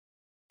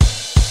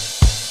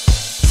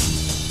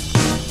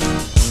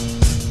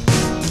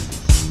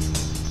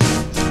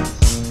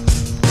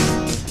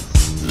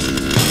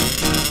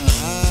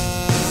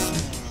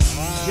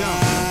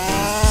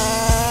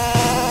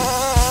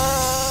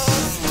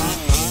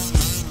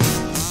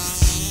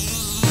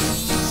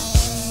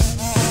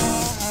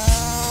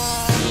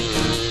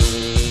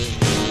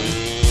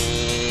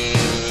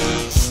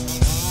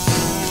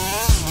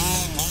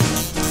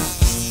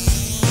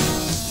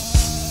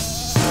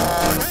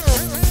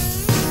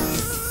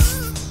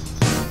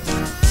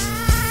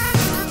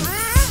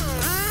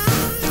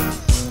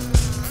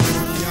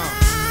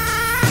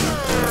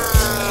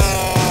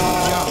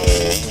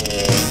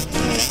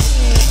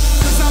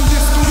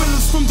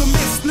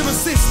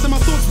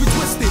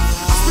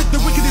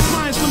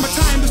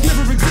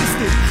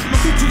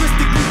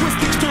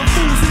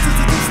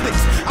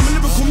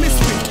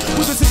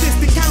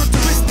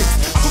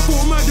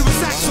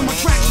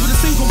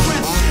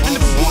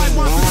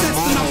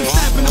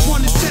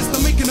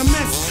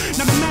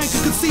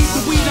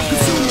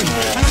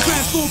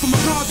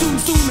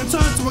soon and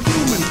turn to a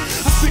human.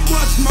 I spit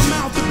words from my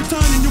mouth that be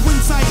turning you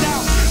inside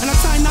out. And I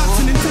tie knots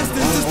and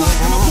intestines just like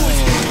my voice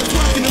is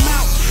working them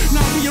out.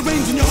 Now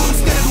rearranging your whole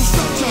skeletal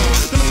structure.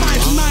 Then I find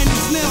some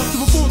 9-inch nails to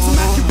perform some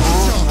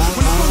acupuncture.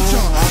 When I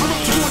puncture, I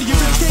rupture all of your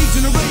rib cage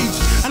in a rage.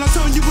 And I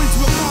turn you into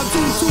a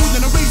cartoon tool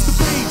and erase the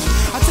page.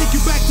 I take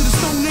you back to the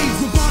Stone Age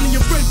with Barney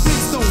and Fred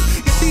Flintstone.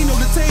 Get Dino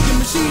the Tag and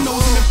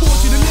Machinos and then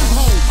force you to live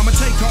home. I'ma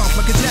take off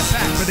like a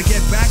jetpack, better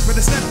get back,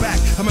 better step back.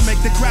 I'ma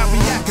make the crowd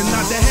react and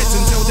nod their heads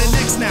until their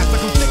necks snap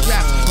like a flick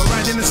rap. Or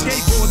riding a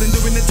skateboard and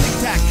doing the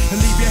tic-tac and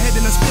leave your head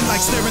in a spin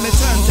like staring at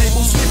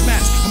turntable slip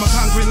match. I'm a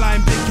conquering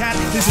lion, big cat.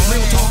 This is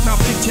real talk, not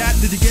big chat.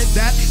 Did you get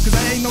that? Cause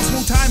I ain't no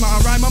small timer,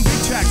 I rhyme on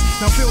big tracks.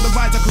 Now feel the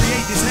vibes I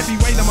create, this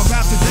heavyweight I'm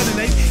about to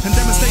detonate and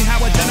demonstrate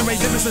how I generate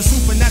lyrics that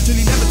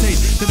supernaturally levitate.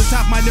 To the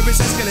top my lyrics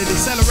escalate,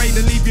 accelerate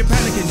and leave you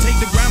panicking. Take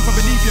the ground from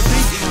beneath your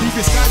feet, leave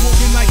you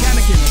skywalking like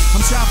Anakin.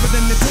 I'm sharper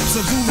than the tips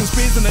of Zulu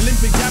spears and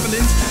Olympic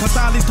javelins. My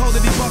style is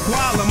totally buck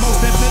wild, I'm most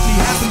definitely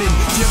happening.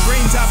 To your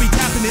brains I'll be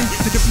tapping in,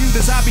 the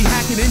computers I'll be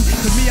hacking in.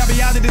 Cause me I'll be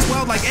out of this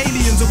world like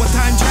aliens or a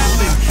time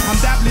traveling. I'm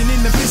dabbling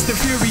in the fist of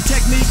fury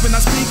technique when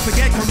I speak.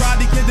 Forget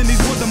karate kid in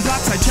these wooden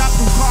blocks, I chop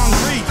through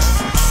concrete.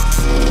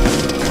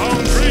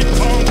 Concrete,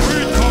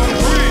 concrete,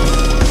 concrete.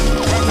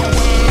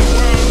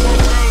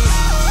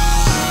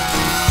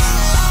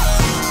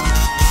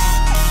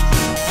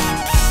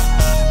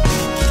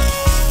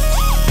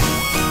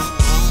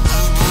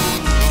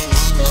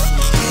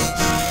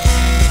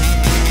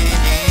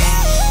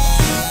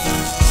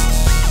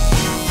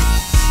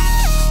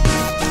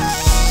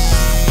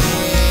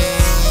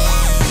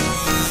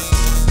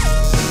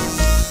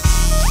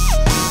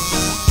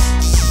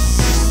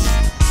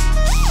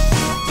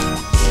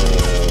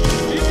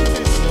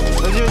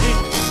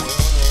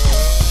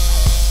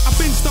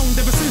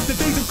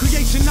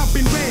 I've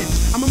been red.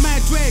 I'm a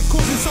mad dread,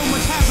 causing so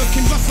much havoc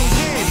in Russell's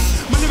head.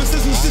 My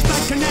lyricism's just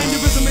like an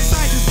aneurysm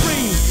inside his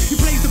brain. He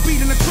plays the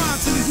beat in a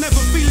trance and he's never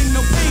feeling no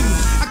pain.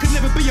 I could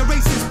never be a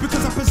racist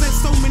because I possess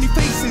so many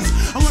faces.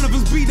 I'm one of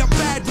us beat up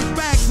bad with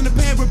bags and a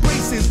pair of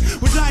braces,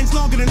 with lines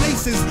longer than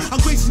laces. I'm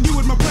gracing you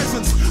with my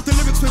presence. The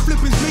lyrics with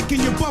flippings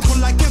making you bubble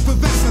like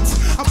effervescence.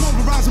 I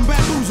pulverize and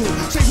bamboozle,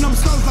 shake numb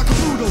skulls like a